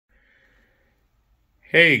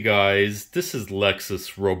Hey guys, this is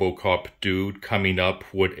Lexus Robocop Dude coming up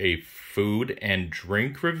with a food and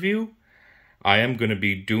drink review. I am going to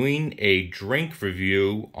be doing a drink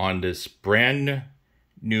review on this brand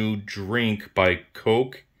new drink by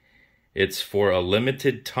Coke. It's for a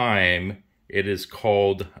limited time. It is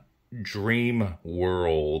called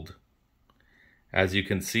DreamWorld. As you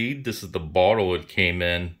can see, this is the bottle it came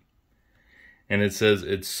in. And it says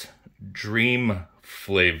it's dream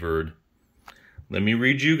flavored. Let me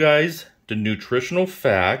read you guys the nutritional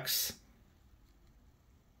facts.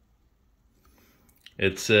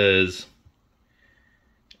 It says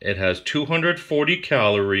it has 240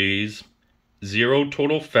 calories, 0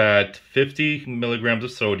 total fat, 50 milligrams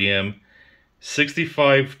of sodium,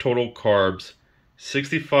 65 total carbs,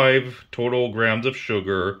 65 total grams of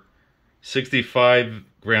sugar, 65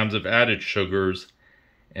 grams of added sugars,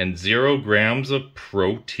 and 0 grams of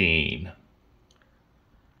protein.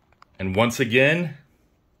 And once again,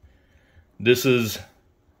 this is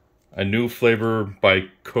a new flavor by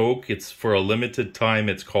Coke. It's for a limited time.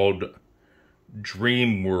 It's called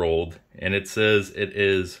DreamWorld. And it says it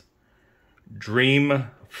is dream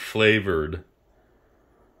flavored.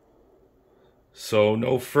 So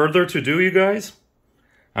no further to do, you guys.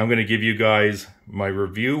 I'm going to give you guys my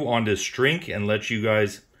review on this drink and let you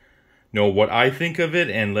guys know what I think of it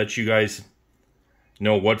and let you guys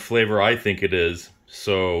know what flavor I think it is.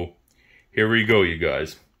 So here we go, you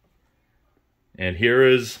guys. And here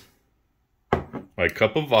is my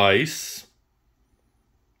cup of ice.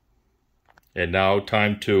 And now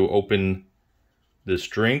time to open this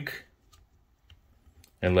drink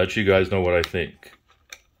and let you guys know what I think.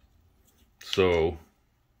 So,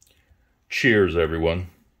 cheers, everyone.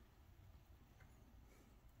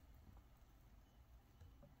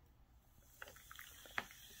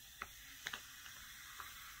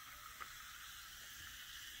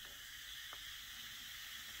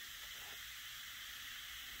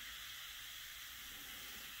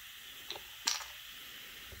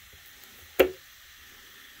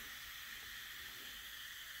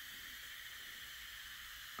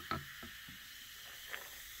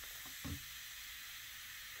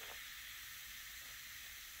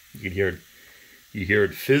 You hear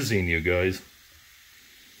it fizzing, you guys.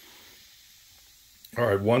 All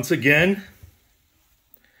right, once again,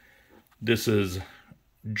 this is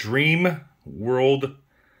Dream World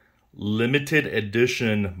Limited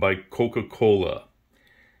Edition by Coca-Cola.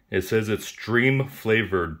 It says it's dream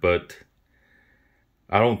flavored, but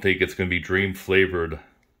I don't think it's going to be dream flavored.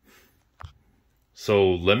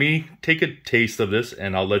 So let me take a taste of this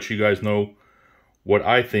and I'll let you guys know what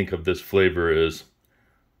I think of this flavor is.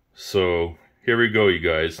 So here we go, you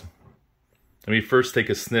guys. Let me first take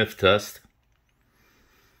a sniff test.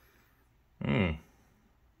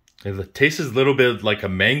 It tastes a little bit like a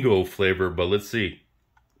mango flavor, but let's see.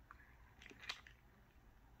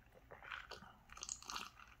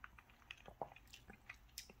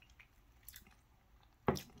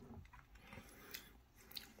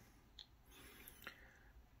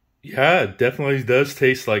 Yeah, it definitely does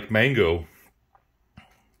taste like mango.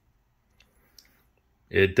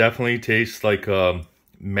 It definitely tastes like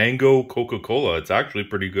mango Coca-Cola. It's actually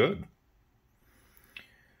pretty good.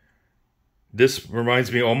 This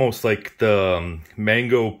reminds me almost like the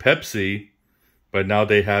mango Pepsi, but now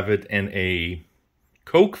they have it in a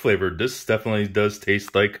Coke flavor. This definitely does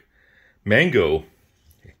taste like mango.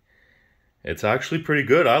 It's actually pretty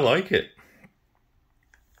good. I like it.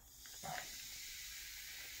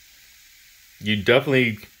 You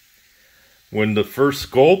definitely, when the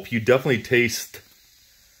first gulp, you definitely taste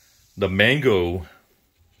the mango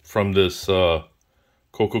from this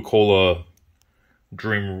Coca-Cola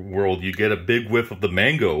Dream World. You get a big whiff of the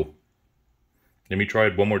mango. Let me try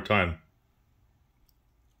it one more time.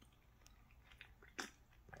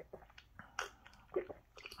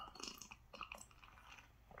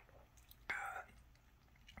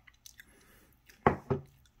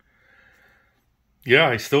 Yeah,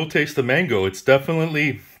 I still taste the mango. It's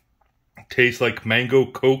definitely tastes like mango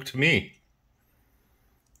Coke to me.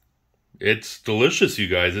 It's delicious, you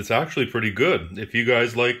guys. It's actually pretty good. If you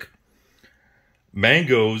guys like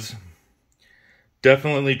mangoes,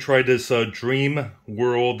 definitely try this Dream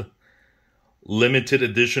World Limited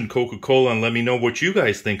Edition Coca-Cola and let me know what you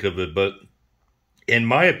guys think of it. But in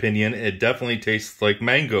my opinion, it definitely tastes like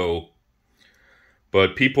mango.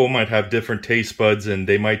 But people might have different taste buds and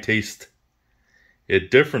they might taste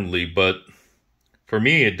it differently. But for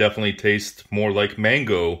me, it definitely tastes more like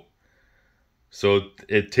mango. So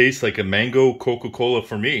it tastes like a mango Coca-Cola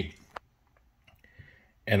for me.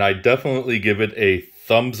 And I definitely give it a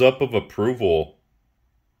thumbs up of approval.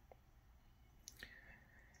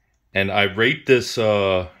 And I rate this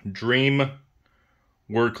DreamWorld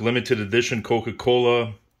limited edition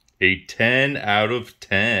Coca-Cola a 10 out of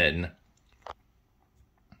 10.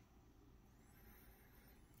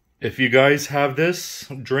 If you guys have this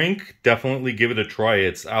drink, definitely give it a try.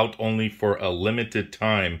 It's out only for a limited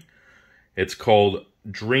time. It's called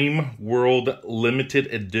DreamWorld Limited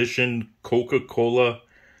Edition Coca-Cola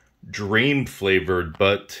Dream Flavored,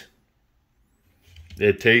 but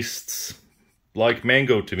it tastes like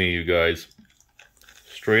mango to me, you guys.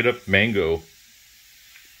 Straight up mango.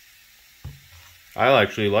 I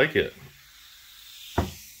actually like it.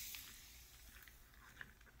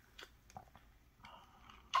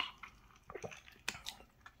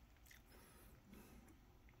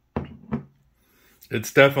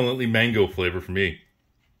 It's definitely mango flavor for me.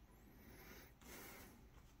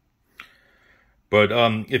 But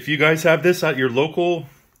if you guys have this at your local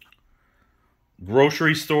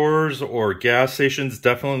grocery stores or gas stations,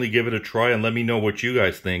 definitely give it a try and let me know what you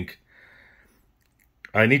guys think.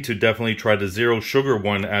 I need to definitely try the zero sugar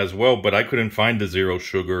one as well, but I couldn't find the zero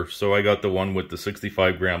sugar, so I got the one with the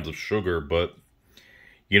 65 grams of sugar. But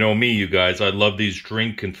you know me, you guys, I love these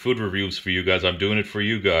drink and food reviews for you guys. I'm doing it for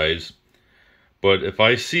you guys. But if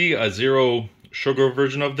I see a zero sugar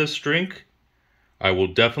version of this drink, I will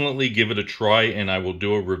definitely give it a try, and I will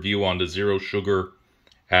do a review on the zero sugar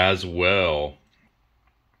as well.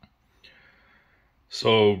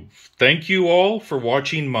 So thank you all for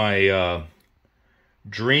watching my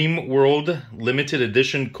DreamWorld limited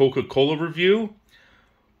edition Coca-Cola review.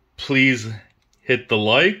 Please hit the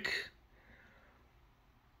like.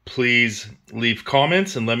 Please leave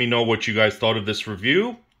comments and let me know what you guys thought of this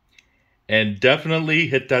review. And definitely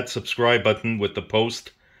hit that subscribe button with the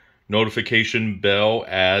post notification bell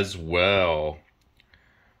as well.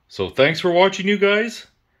 So thanks for watching, you guys.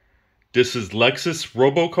 This is Lexus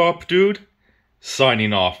Robocop Dude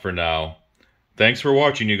signing off for now. Thanks for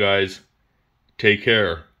watching, you guys. Take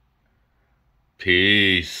care.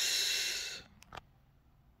 Peace.